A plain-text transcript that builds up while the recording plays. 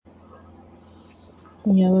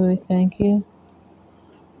Yahweh, we thank you.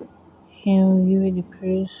 And we give you the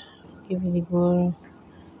praise, give you the glory,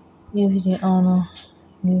 give you the honor,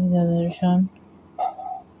 give you the adoration.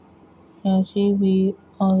 And she be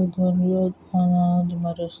all the glory, all the honor, all the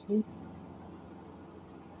majesty.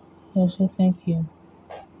 We say thank you.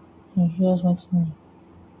 In Jesus' mighty name.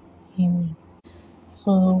 Amen.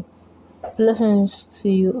 So, blessings to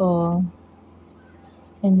you all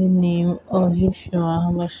in the name of Yeshua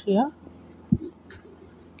HaMashiach,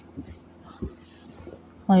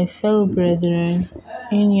 my fellow brethren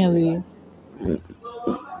in Yahweh.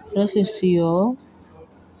 Blessings to you all.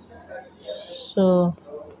 So,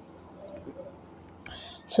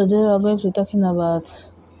 today we are going to be talking about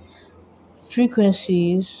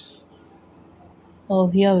frequencies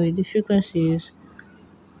of Yahweh, the frequencies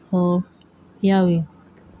of Yahweh.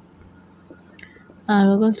 And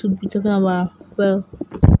we're going to be talking about, well,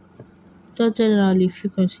 just generally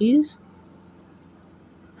frequencies,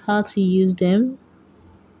 how to use them,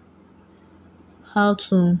 how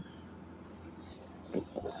to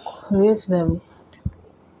create them,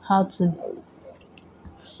 how to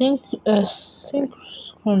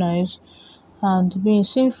synchronize and be in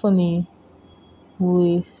symphony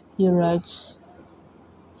with the right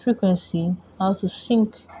frequency, how to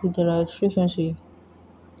sync with the right frequency.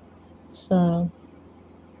 So,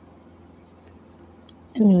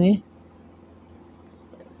 anyway,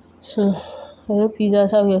 so I hope you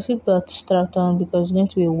guys have your seatbelt strapped on because it's going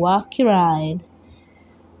to be a wacky ride.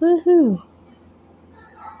 Woohoo!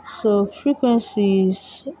 So,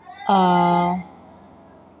 frequencies are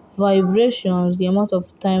vibrations, the amount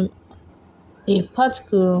of time a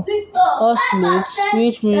particle oscillates,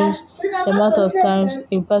 which means the amount of times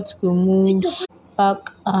a particle moves back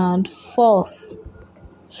and forth.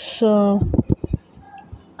 So,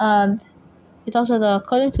 and it also that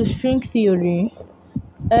according to string theory,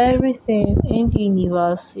 everything in the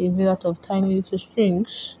universe is made out of tiny little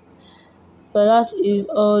strings, but that is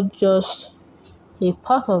all just a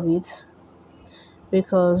part of it,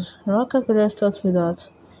 because Ruach Hakodesh taught me that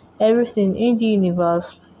everything in the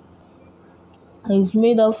universe is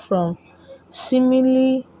made up from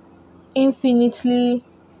seemingly infinitely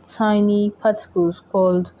tiny particles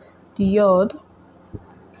called the yod,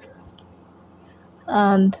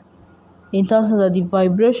 and in terms of that the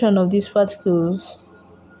vibration of these particles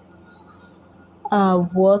are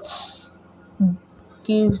what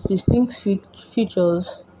gives distinct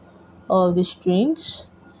features of the strings,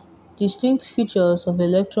 distinct features of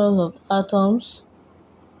electrons, of atoms,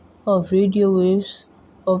 of radio waves,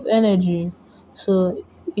 of energy. So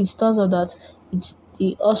it turns out that it's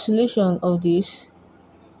the oscillation of this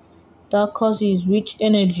that causes which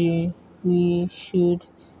energy we should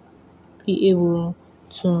be able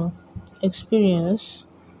to experience.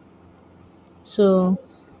 So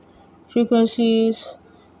frequencies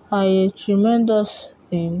are a tremendous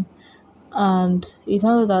thing, and it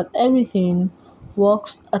turns out that everything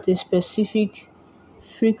works at a specific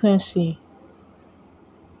frequency.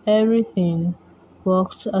 Everything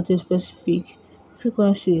works at a specific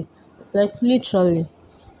frequency. Like literally.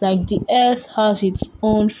 Like the earth has its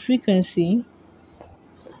own frequency,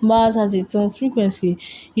 Mars has its own frequency,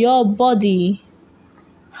 your body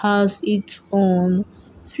has its own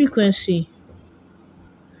frequency.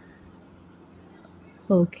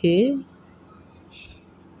 Okay,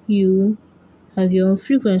 you have your own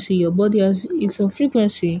frequency, your body has its own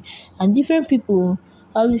frequency, and different people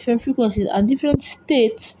have different frequencies, and different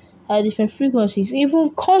states have different frequencies. Even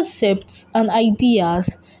concepts and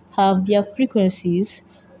ideas have their frequencies.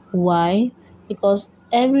 Why? Because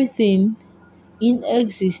everything in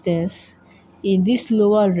existence in this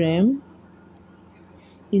lower realm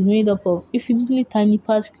is made up of infinitely tiny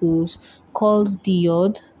particles called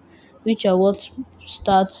diode, which are which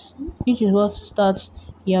is what starts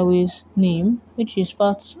Yahweh's name, which is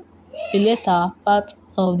the latter part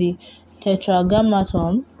of the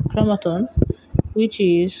tetragrammaton, which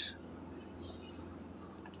is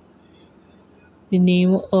the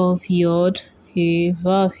name of Yod He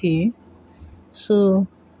Vav He. So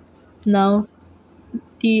now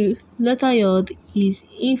the letter Yod is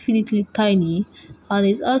infinitely tiny and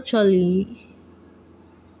is actually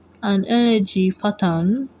an energy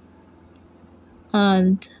pattern,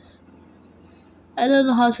 and I don't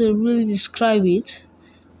know how to really describe it,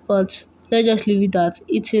 but let's just leave it that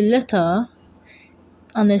it's a letter,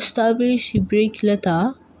 an established Hebraic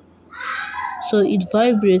letter, so it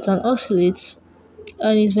vibrates and oscillates,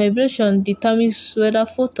 and its vibration determines whether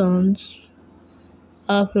photons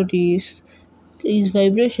are produced. These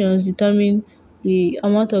vibrations determine the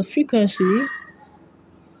amount of frequency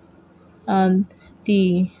and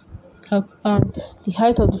the the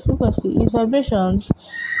height of the frequency. Its vibrations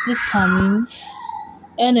determines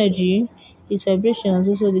energy. Its vibrations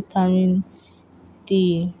also determine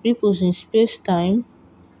the ripples in space-time.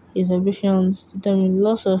 Its vibrations determine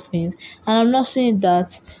lots of things. And I'm not saying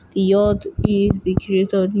that the earth is the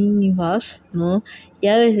creator of the universe. No,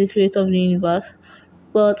 Yahweh is the creator of the universe.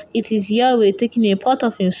 But it is Yahweh taking a part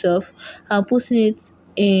of himself and putting it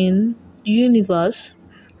in the universe.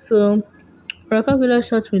 So Ruach Hakodesh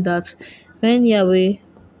taught me that when Yahweh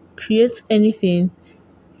creates anything,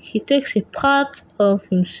 he takes a part of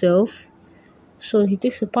himself. So he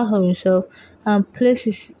takes a part of himself and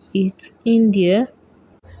places it in there.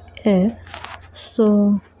 Yeah.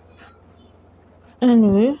 So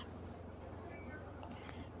anyway,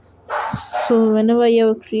 so whenever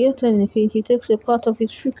Yahweh creates anything, he takes a part of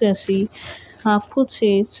its frequency and puts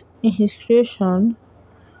it in his creation,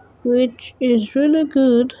 which is really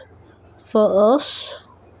good for us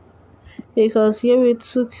because Yahweh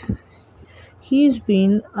took his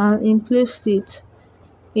being and placed it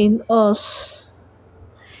in us.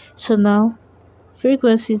 So now,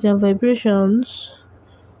 frequencies and vibrations,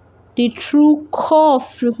 the true core of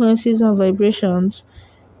frequencies and vibrations,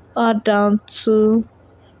 are down to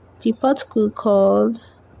the particle called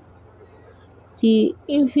the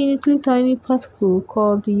infinitely tiny particle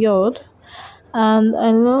called the yod. And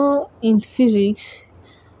I know in physics,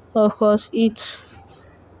 of course, it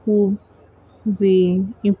would be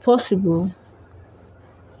impossible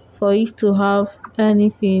for it to have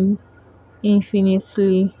anything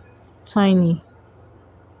infinitely tiny.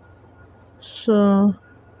 So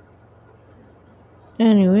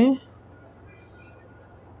anyway,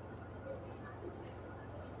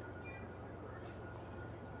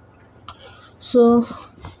 so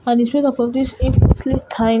and it's made up of these infinitely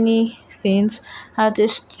tiny things at a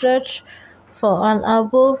stretch for an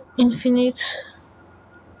above infinite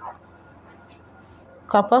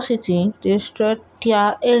capacity. They stretch of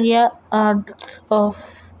their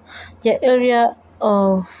area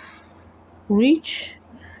of reach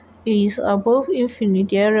is above infinite.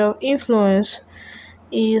 The area of influence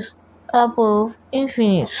is above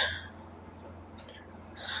infinite.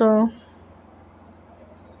 So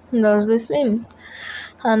that's the thing.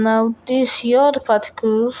 And now these yod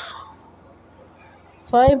particles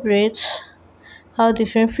vibrate at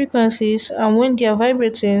different frequencies, and when they are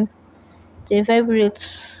vibrating, they vibrate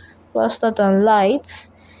faster than light,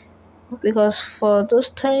 because for those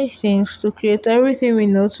tiny things to create everything we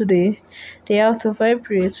know today, they have to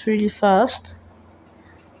vibrate really fast.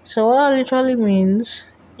 So what that literally means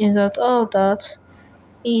is that all of that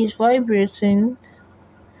is vibrating,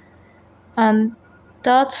 and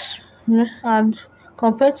that's and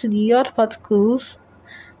compared to the earth particles,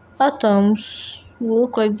 atoms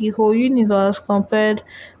look like the whole universe compared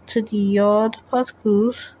to the earth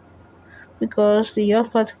particles, because the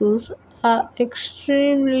earth particles are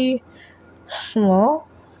extremely small.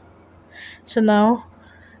 So now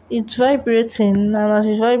it's vibrating, and as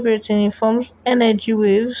it's vibrating, it forms energy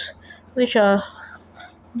waves, which are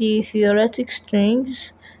the theoretic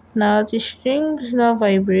strings. Now the strings now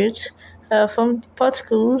vibrate from the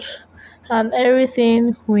particles and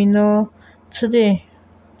everything we know today.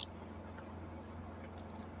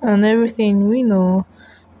 And everything we know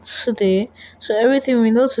today. So everything we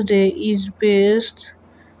know today is based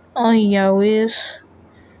on Yahweh's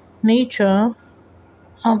nature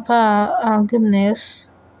and power and goodness.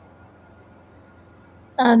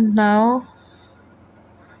 And now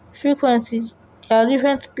frequencies, there are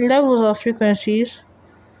different levels of frequencies.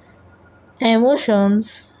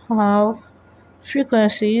 Emotions have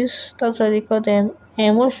frequencies, that's why they call them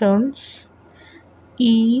emotions.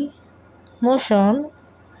 Motion,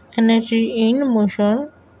 energy in motion.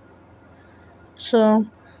 So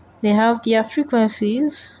they have their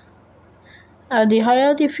frequencies. The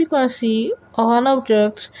higher the frequency of an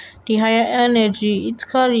object, the higher energy it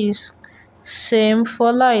carries. Same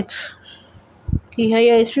for light. The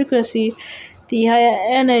higher its frequency, the higher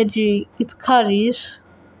energy it carries.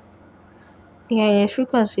 The higher its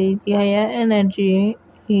frequency, the higher energy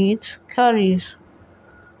it carries.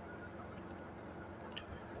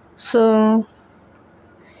 So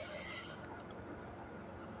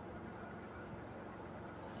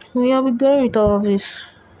we are going with all of this.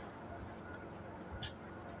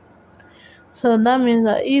 So that means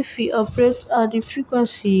that if we operate at the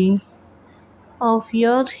frequency of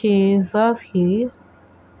Yod He Vav He,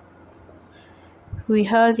 we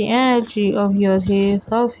have the energy of Yod He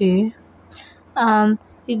Vav He, and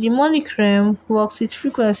the demonic realm works with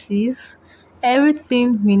frequencies.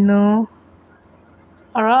 Everything we know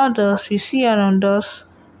around us, we see around us,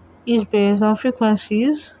 is based on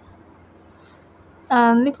frequencies.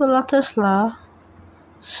 And Nikola Tesla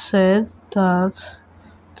said that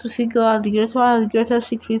to figure out one of the greatest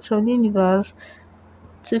secrets of the universe,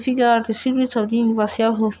 to figure out the secrets of the universe, you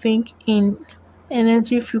have to think in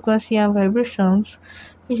energy, frequency, and vibrations,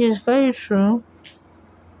 which is very true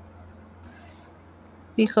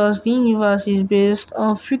because the universe is based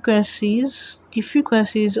on frequencies, the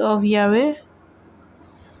frequencies of Yahweh.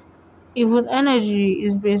 Even energy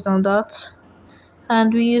is based on that,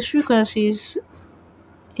 and we use frequencies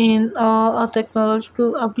in all our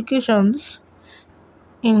technological applications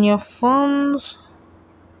in your phones,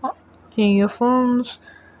 in your phones,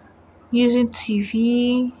 using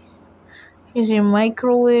TV, using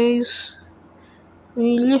microwaves.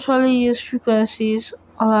 We literally use frequencies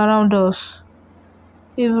all around us.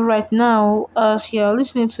 Even right now, as you are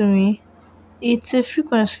listening to me, it's a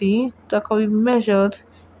frequency that can be measured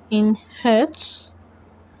in hertz.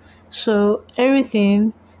 So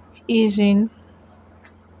everything is in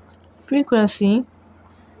frequency.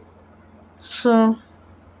 So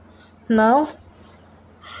now,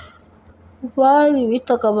 why we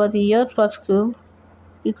talk about the earth particle?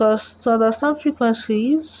 Because to understand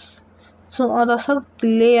frequencies, to understand the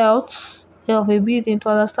layout of a building, to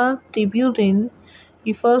understand the building,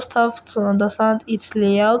 you first have to understand its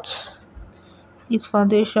layout, its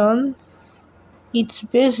foundation, its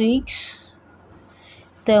basics,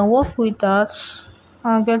 then work with that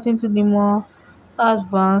and get into the more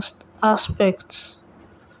advanced aspects.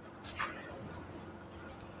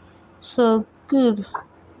 So good.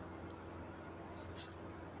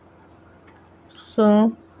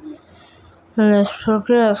 So let's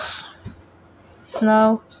progress.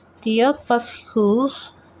 Now the earth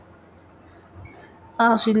particles,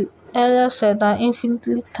 as we earlier said, are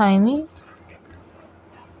infinitely tiny.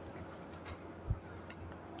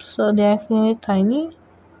 So they are infinitely tiny.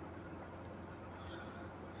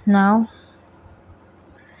 Now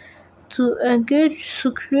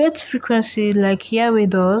to create frequency like Yahweh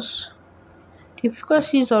does, the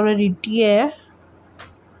frequency is already there.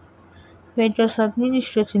 We're just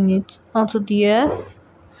administrating it onto the earth,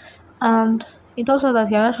 and it also that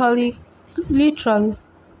can actually literally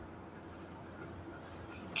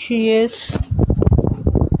create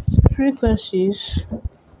frequencies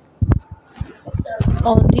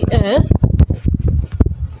on the earth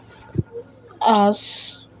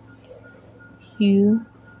as you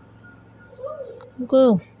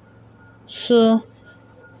go. So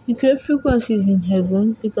you create frequencies in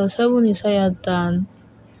heaven because heaven is higher than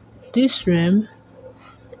this realm.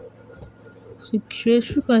 So you create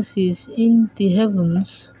frequencies in the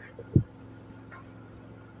heavens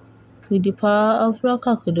with the power of Ruach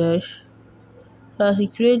Hakodesh. As you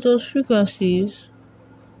create those frequencies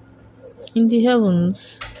in the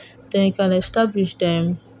heavens, then you can establish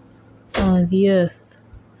them on the earth.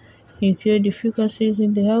 You create the frequencies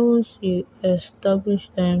in the heavens, you establish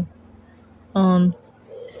them on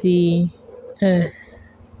the earth.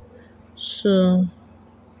 So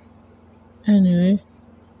anyway,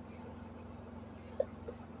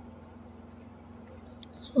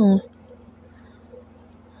 so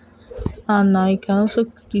and now you can also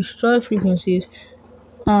destroy frequencies.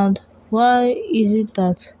 And why is it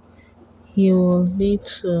that you will need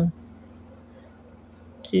to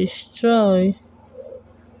destroy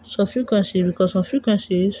some frequencies? Because some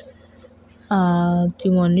frequencies are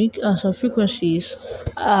demonic and some frequencies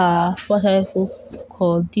are what I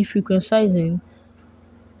call defrequentizing,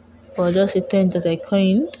 or just a term that I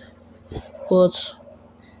coined. But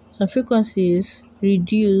some frequencies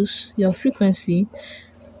reduce your frequency.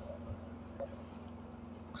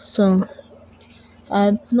 So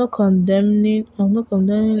I'm not condemning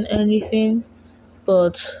anything,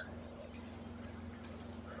 but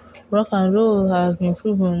rock and roll has been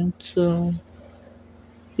proven to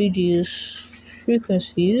reduce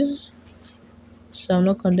frequencies. So I'm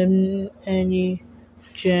not condemning any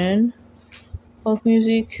genre of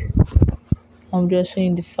music. I'm just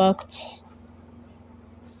saying the facts.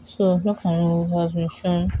 So rock and roll has been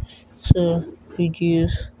shown to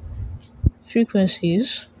reduce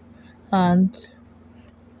frequencies, and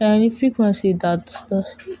any frequency that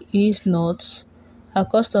is not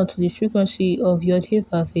accustomed to the frequency of your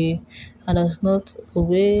Yahweh and does not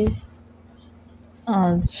obey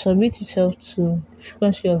and submit itself to the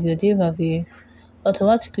frequency of your Yahweh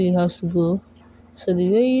automatically has to go. So the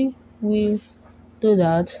way we do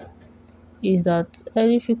that is that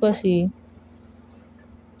any frequency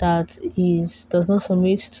that does not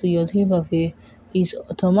submit to your Yahweh is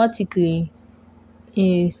automatically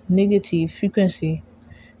a negative frequency.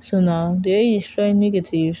 So now the way you destroy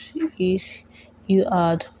negatives is you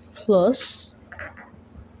add plus,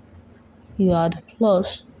 you add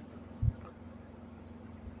plus,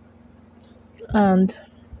 And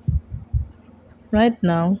right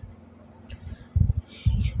now,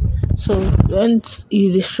 so when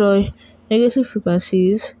you destroy negative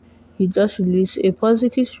frequencies, you just release a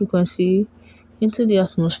positive frequency into the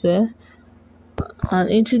atmosphere and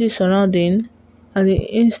into the surrounding, and it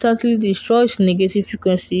instantly destroys negative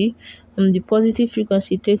frequency, and the positive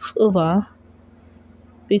frequency takes over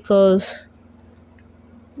because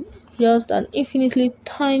just an infinitely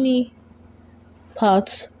tiny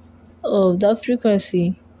part of that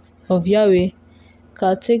frequency of Yahweh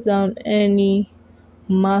can take down any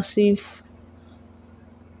massive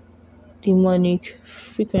demonic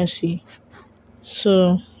frequency.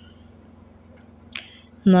 So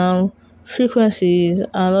now frequencies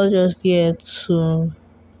are not just here to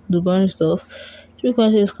do bunny stuff.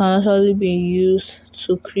 Frequencies can actually be used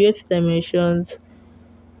to create dimensions,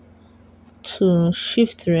 to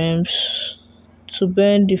shift realms, to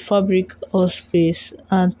bend the fabric of space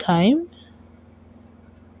and time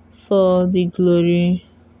for the glory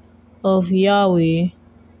of Yahweh,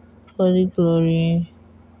 for the glory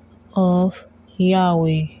of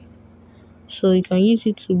Yahweh. So you can use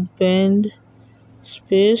it to bend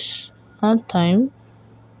space and time.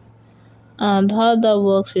 And how that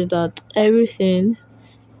works is that everything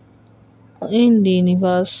in the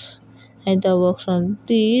universe either works on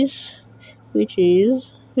these, which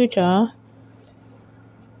are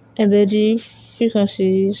energy,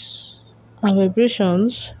 frequencies, and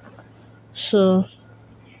vibrations. So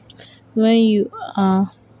when you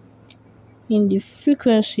are in the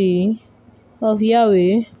frequency of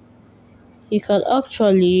Yahweh, you can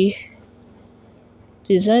actually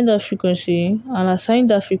design that frequency and assign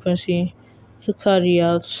that frequency to carry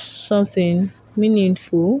out something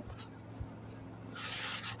meaningful.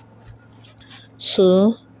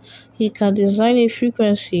 So you can design a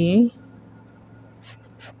frequency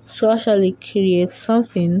to actually create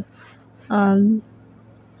something and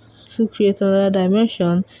to create another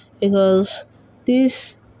dimension, because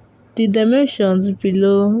this the dimensions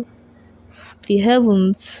below the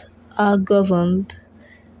heavens are governed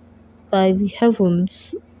by the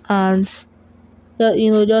heavens. And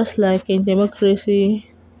that, just like in democracy,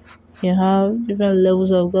 you have different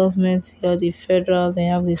levels of government. You have the federal, then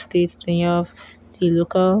you have the state, then you have the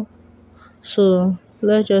local. So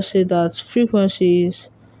let's just say that frequencies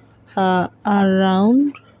are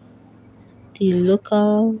around the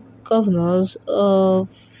local governors of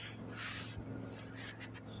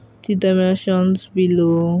the dimensions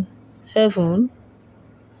below heaven,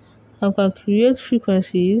 and can create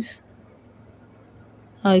frequencies,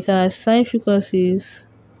 and we can assign frequencies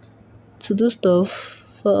to do stuff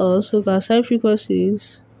for us. We can assign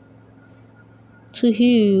frequencies to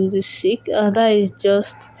heal the sick, and that is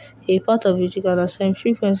just a part of it. You can assign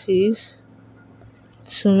frequencies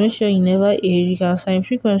to make sure you never age. You can assign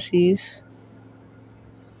frequencies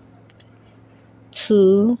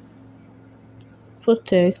to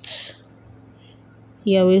protect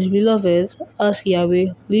Yahweh's beloved as Yahweh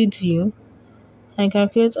leads you, and can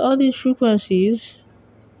create all these frequencies.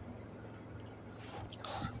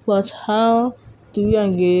 But how do we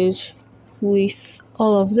engage with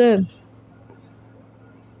all of them?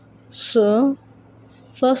 So,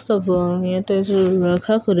 first of all, you enter to Ruach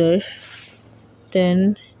Hakodesh,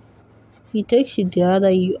 then he takes you there.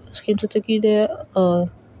 That you ask him to take you there, or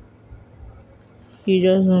you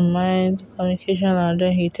just don't mind communication, and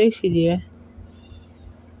then he takes you there.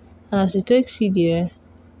 And as he takes you there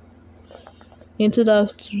into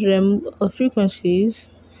that realm of frequencies,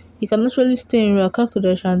 you can actually stay in Ruach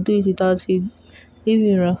Hakodesh and do it without you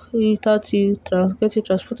leaving without you getting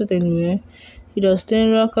transported anywhere. You just stay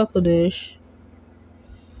in Ruach Hakodesh,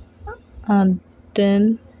 and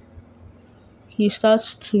then he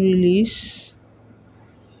starts to release.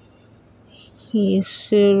 He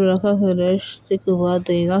say Ruach Hakodesh take over,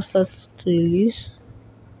 then he now starts to release.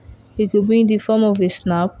 It could be in the form of a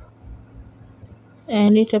snap,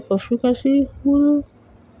 any type of frequency, form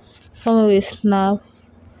of a snap,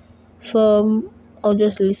 form or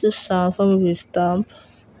just a little sound, form of a stamp.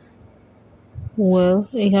 Well,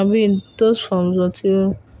 it can be in those forms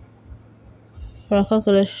until Ruach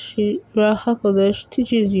Hakodesh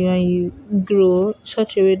teaches you and you grow in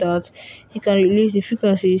such a way that you can release the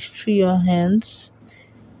frequencies through your hands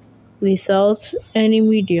without any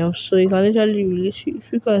medium. So you can literally release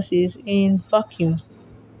frequencies in vacuum,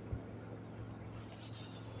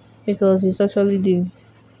 because it's actually the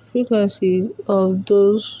frequencies of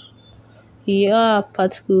those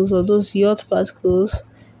particles, or those yacht particles,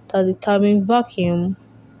 that determine vacuum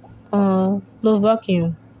or no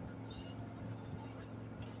vacuum.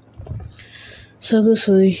 So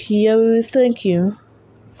here we thank you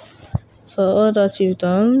for all that you've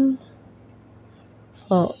done.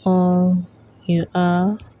 for all you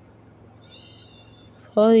are,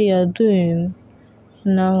 for all you are doing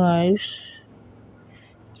in our lives.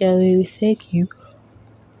 Yahweh, we thank you.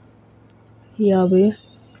 Yahweh,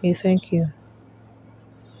 we thank you.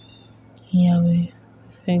 Yahweh, we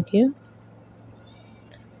thank you.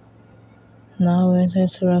 Now we enter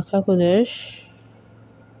to Ruach Hakodesh.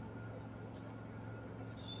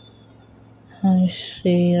 I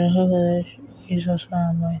see Ruach Hakodesh is also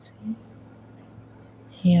Almighty.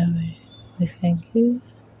 Yahweh, we thank you.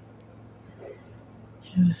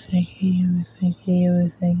 Yahweh, thank you. Yahweh, thank you. Yahweh,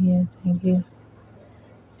 thank you. Thank you.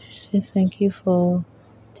 Say thank you for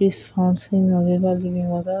this fountain of ever living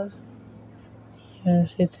waters. Yahweh,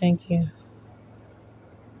 say thank you.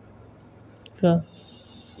 God.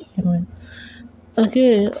 Amen.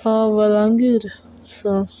 Okay, well and good.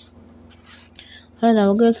 So, right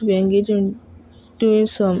now we're going to be doing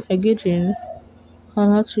some engaging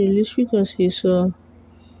on how to release frequency. So,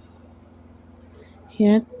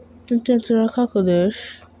 here, Ruach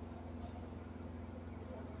Hakodesh.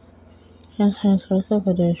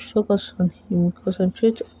 Focus on him,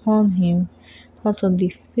 concentrate on him, not on the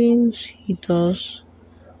things he does,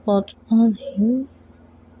 but on him.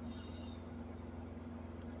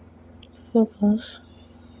 Focus.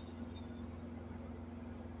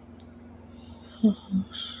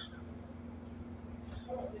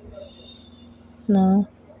 Now,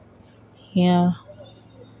 yeah,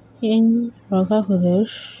 in Ruach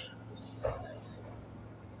Hakodesh,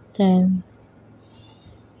 then,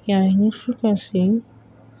 yeah, in his frequency,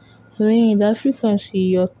 when in that frequency,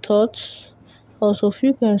 your thoughts also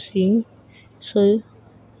frequency, so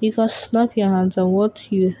you can snap your hands on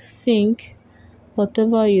what you think,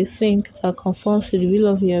 whatever you think that conforms to the will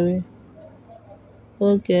of Yahweh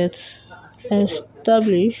will get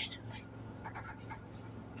established.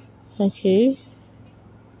 Okay,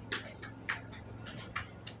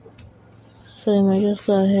 so you might just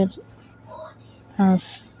go ahead and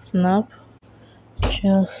snap.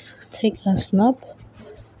 Just take a snap,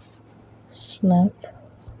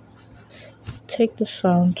 take the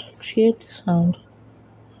sound, create the sound.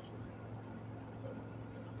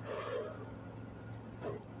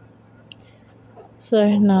 So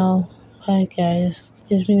now, bye guys.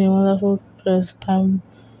 It's been a wonderful time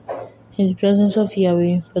in the presence of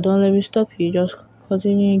Yahweh, but don't let me stop you. Just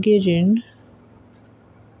continue engaging.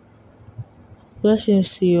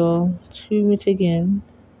 Blessings to you all. Till we meet again.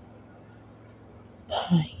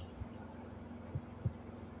 Bye.